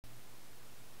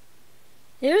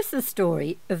Here is the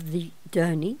story of the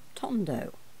Doni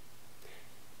Tondo.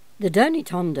 The Doni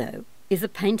Tondo is a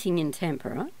painting in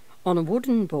tempera on a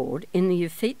wooden board in the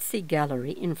Uffizi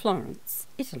Gallery in Florence,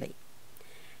 Italy.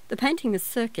 The painting is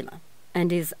circular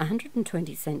and is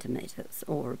 120 centimetres,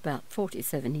 or about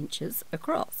 47 inches,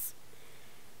 across.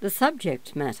 The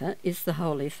subject matter is the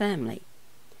Holy Family: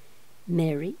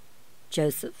 Mary,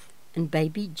 Joseph and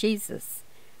baby Jesus,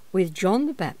 with John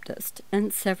the Baptist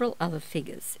and several other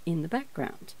figures in the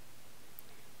background.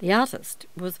 The artist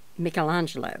was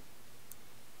Michelangelo.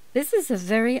 This is a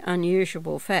very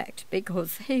unusual fact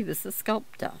because he was a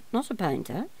sculptor, not a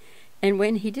painter, and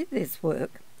when he did this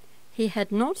work, he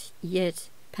had not yet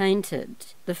painted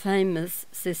the famous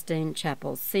Sistine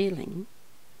Chapel ceiling.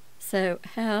 So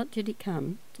how did he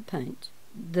come to paint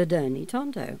the Doni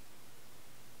Tondo?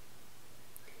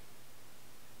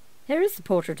 Here is the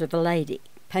portrait of a lady,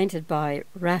 painted by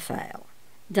Raphael,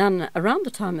 done around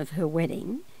the time of her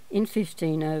wedding in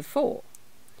 1504.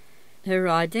 Her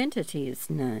identity is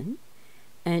known,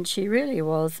 and she really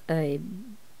was a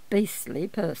beastly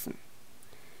person.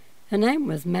 Her name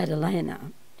was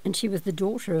Maddalena, and she was the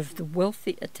daughter of the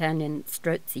wealthy Italian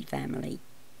Strozzi family.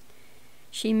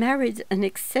 She married an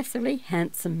excessively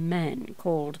handsome man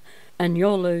called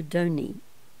Agnolo Doni.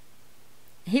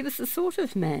 He was the sort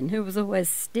of man who was always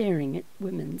staring at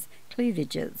women's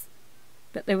cleavages,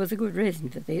 but there was a good reason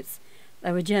for this.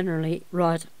 They were generally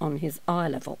right on his eye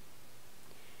level.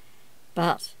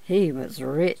 But he was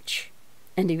rich,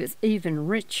 and he was even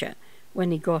richer when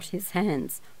he got his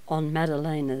hands on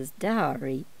Maddalena's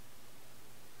dowry.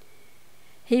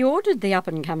 He ordered the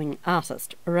up-and-coming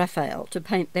artist Raphael to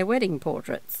paint their wedding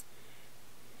portraits.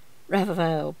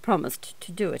 Raphael promised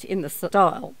to do it in the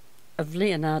style of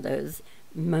Leonardo's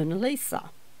Mona Lisa.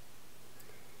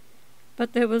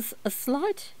 But there was a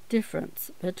slight difference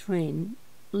between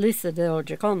Lisa del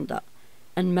Gioconda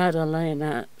and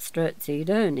Maddalena Strozzi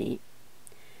Doni.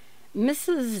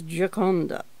 Mrs.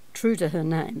 Gioconda, true to her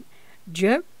name,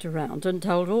 joked around and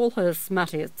told all her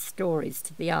smuttiest stories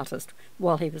to the artist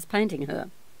while he was painting her.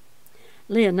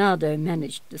 Leonardo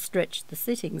managed to stretch the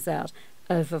sittings out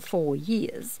over 4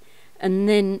 years, and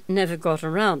then never got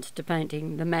around to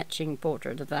painting the matching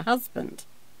portrait of her husband.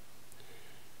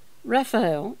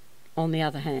 Raphael, on the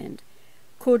other hand,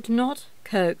 could not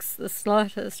coax the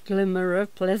slightest glimmer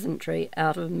of pleasantry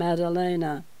out of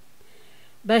Maddalena.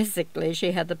 Basically,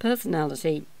 she had the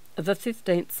personality of a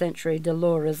 15th century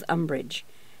Dolores Umbridge,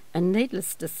 and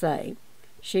needless to say,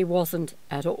 she wasn't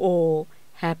at all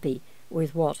happy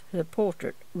with what her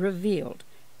portrait revealed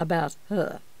about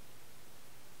her.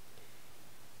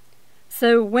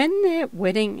 So when their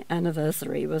wedding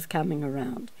anniversary was coming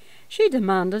around, she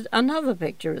demanded another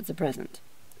picture as a present.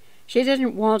 She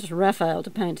didn't want Raphael to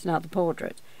paint another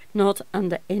portrait, not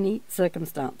under any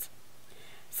circumstance.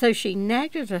 So she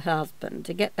nagged at her husband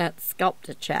to get that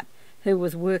sculptor chap who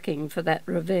was working for that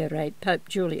revered Pope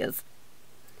Julius.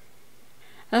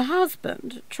 Her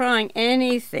husband, trying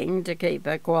anything to keep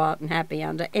her quiet and happy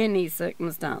under any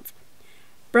circumstance,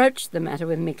 broached the matter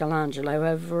with Michelangelo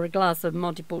over a glass of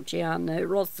Montepulciano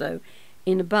Rosso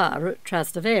in a bar at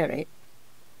Trastevere.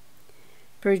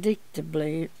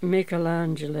 Predictably,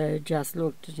 Michelangelo just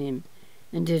looked at him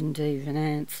and didn't even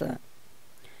answer.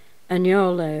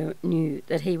 Agnolo knew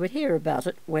that he would hear about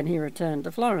it when he returned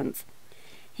to Florence.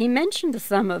 He mentioned a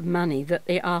sum of money that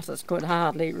the artist could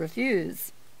hardly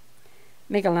refuse.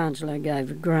 Michelangelo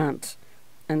gave a grunt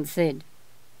and said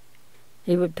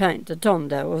he would paint a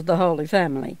Tondo of the Holy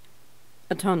Family.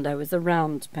 A Tondo is a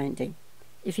round painting.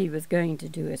 If he was going to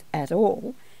do it at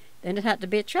all, then it had to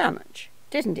be a challenge,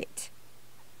 didn't it?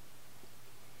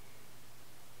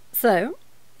 So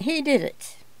he did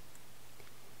it,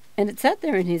 and it sat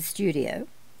there in his studio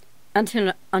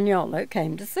until Agnolo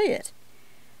came to see it,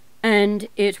 and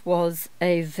it was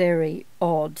a very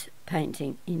odd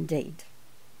painting indeed.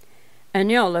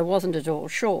 Agnolo wasn't at all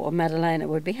sure Maddalena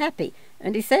would be happy,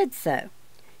 and he said so.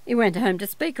 He went home to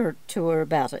speak to her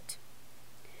about it.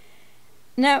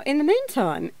 Now, in the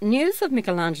meantime, news of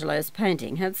Michelangelo's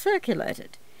painting had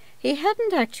circulated. He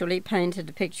hadn't actually painted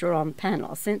a picture on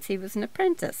panel since he was an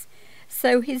apprentice,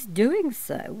 so his doing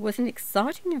so was an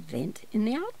exciting event in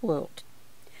the art world.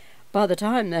 By the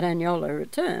time that Agnolo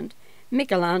returned,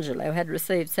 Michelangelo had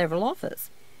received several offers.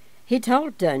 He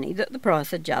told Doni that the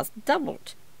price had just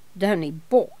doubled. Doni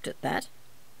balked at that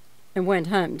and went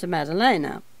home to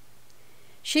Maddalena.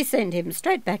 She sent him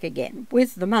straight back again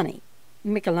with the money.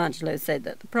 Michelangelo said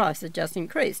that the price had just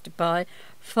increased by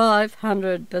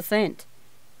 500%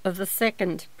 of the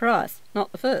second price,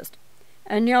 not the first.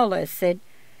 Agnolo said,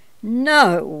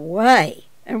 "No way,"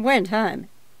 and went home.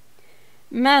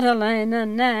 Madalena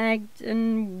nagged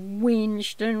and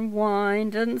whinged and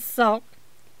whined and sulked,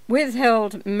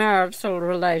 withheld marital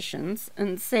relations,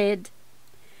 and said,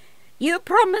 "You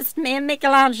promised me a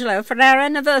Michelangelo for our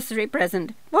anniversary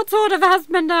present. What sort of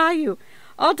husband are you?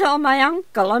 I'll tell my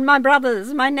uncle and my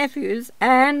brothers, my nephews,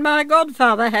 and my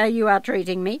godfather how you are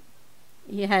treating me."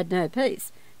 He had no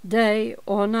peace, day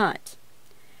or night.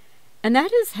 And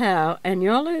that is how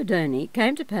Agnolo Doni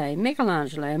came to pay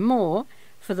Michelangelo more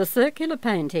for the circular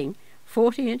painting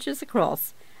 40 inches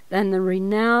across than the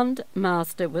renowned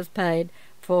master was paid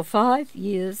for 5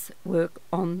 years' work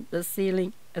on the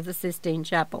ceiling of the Sistine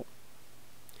Chapel.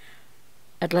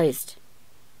 At least,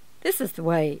 this is the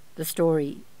way the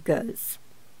story goes.